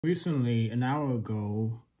Recently, an hour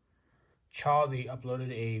ago, Charlie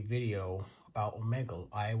uploaded a video about Omegle.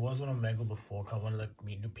 I was on Omegle before because I wanted to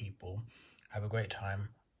meet new people, have a great time.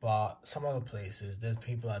 But some other places, there's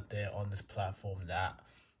people out there on this platform that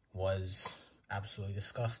was absolutely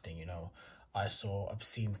disgusting, you know. I saw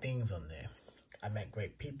obscene things on there. I met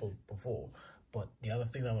great people before. But the other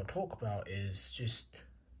thing I want to talk about is just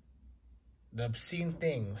the obscene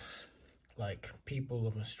things, like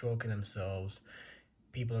people stroking themselves,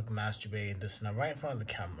 people like masturbating, this and that, right in front of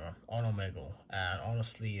the camera on Omegle. And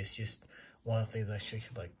honestly, it's just one of the things that's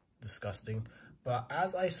just like disgusting. But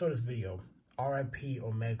as I saw this video, RIP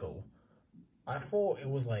Omegle, I thought it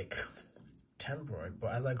was like temporary.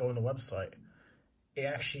 But as I go on the website, it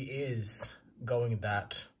actually is going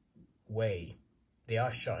that way. They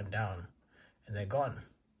are shutting down and they're gone.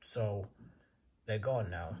 So they're gone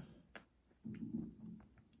now.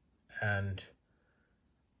 And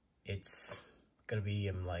it's gonna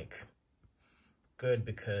be like good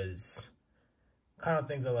because kind of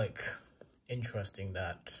things are like interesting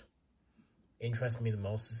that interest me the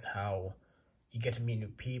most is how you get to meet new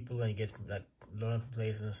people and you get to like learn from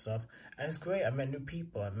places and stuff, and it's great. I met new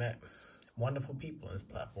people, I met wonderful people on this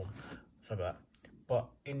platform, so that. But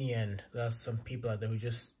in the end, there's some people out there who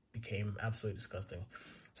just became absolutely disgusting.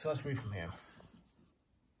 So let's read from here.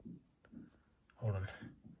 Hold on.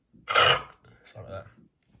 Sorry about that.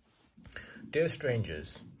 Dear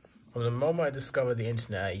strangers, from the moment I discovered the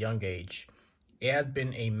internet at a young age, it has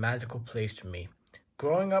been a magical place to me.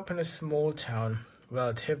 Growing up in a small town,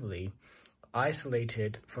 relatively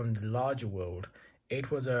isolated from the larger world,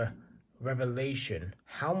 it was a revelation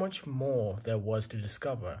how much more there was to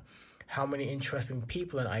discover, how many interesting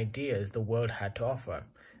people and ideas the world had to offer.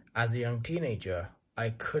 As a young teenager, I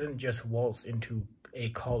couldn't just waltz into a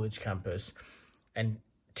college campus and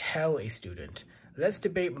tell a student, let's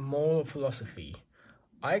debate moral philosophy.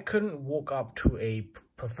 I couldn't walk up to a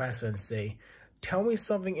professor and say, tell me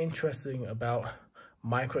something interesting about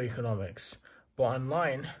microeconomics. But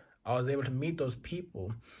online, I was able to meet those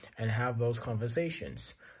people and have those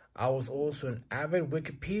conversations. I was also an avid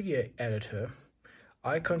Wikipedia editor.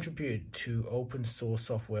 I contributed to open source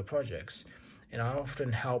software projects, and I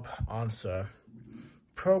often help answer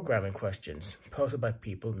programming questions posed by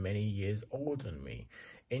people many years older than me.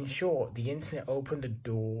 In short, the internet opened the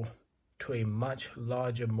door to a much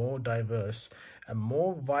larger, more diverse, and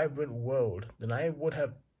more vibrant world than I would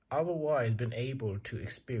have otherwise been able to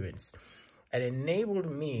experience, and enabled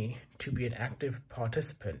me to be an active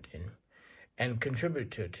participant in and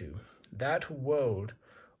contributor to that world.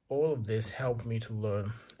 All of this helped me to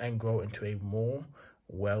learn and grow into a more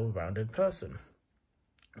well-rounded person.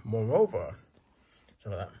 Moreover,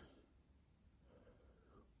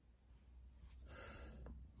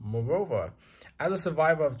 as a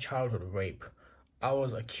survivor of childhood rape, I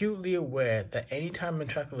was acutely aware that anytime I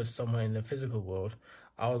interacted with someone in the physical world,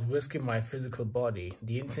 I was risking my physical body.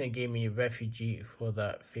 The internet gave me a refuge from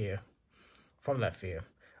that fear.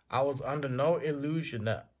 I was under no illusion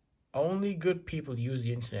that only good people use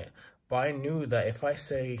the internet, but I knew that if I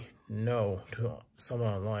say no to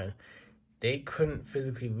someone online, they couldn't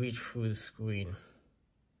physically reach through the screen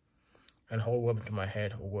and hold a weapon to my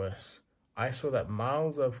head or worse. I saw that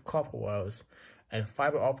miles of copper wires and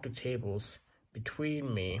fiber optic cables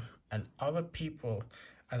between me and other people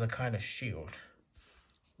as a kind of shield.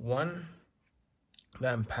 One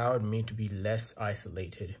that empowered me to be less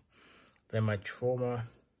isolated than my trauma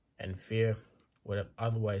and fear would have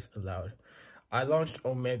otherwise allowed. I launched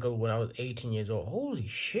Omegle when I was 18 years old. Holy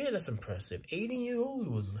shit, that's impressive. 18 years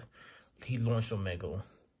old he launched Omegle.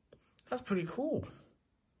 That's pretty cool.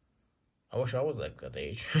 I wish I was like that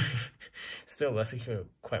age. Still, that's actually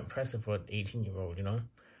quite impressive for an 18-year-old, you know?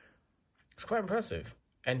 It's quite impressive.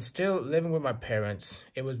 And still living with my parents,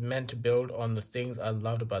 it was meant to build on the things I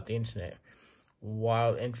loved about the internet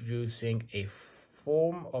while introducing a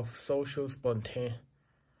form of social spontaneity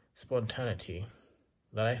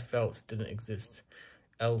that I felt didn't exist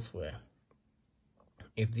elsewhere.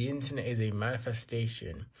 If the internet is a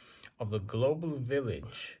manifestation of the global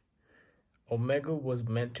village, Omegle was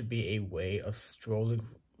meant to be a way of strolling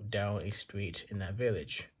down a street in that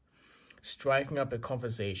village, striking up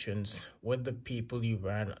conversations with the people you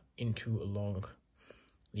ran into along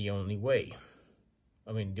the way.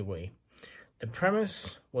 The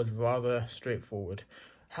premise was rather straightforward.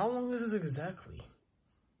 How long is this exactly?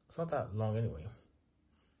 It's not that long anyway.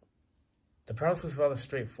 The premise was rather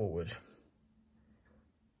straightforward.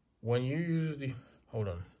 When you use the... Hold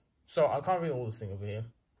on. So, I can't read all this thing over here.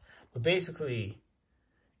 But basically,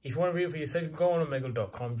 if you want to read it for yourself, you can go on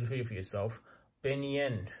omegle.com, just read it for yourself. But in the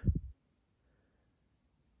end,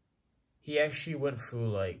 he actually went through,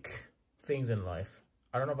 like, things in life.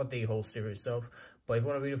 I don't know about the whole series itself, but if you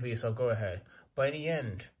want to read it for yourself, go ahead. But in the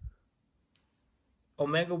end,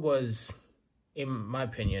 Omegle was, in my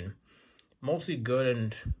opinion, mostly good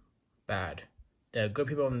and bad. There are good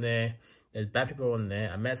people on there. There's bad people on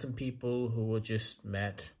there. I met some people who were just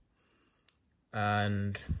met.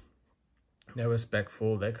 And they're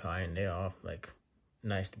respectful. They're kind. They are, like,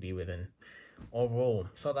 nice to be with. And overall,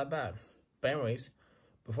 it's not that bad. But anyways,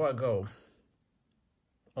 before I go,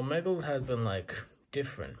 Omegle has been, like,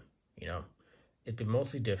 different, you know. It's been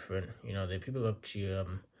mostly different. You know, the people actually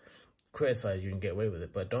criticize you and get away with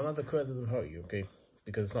it. But don't let the criticism hurt you, okay?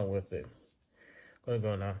 Because it's not worth it. Gonna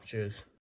go now. Cheers.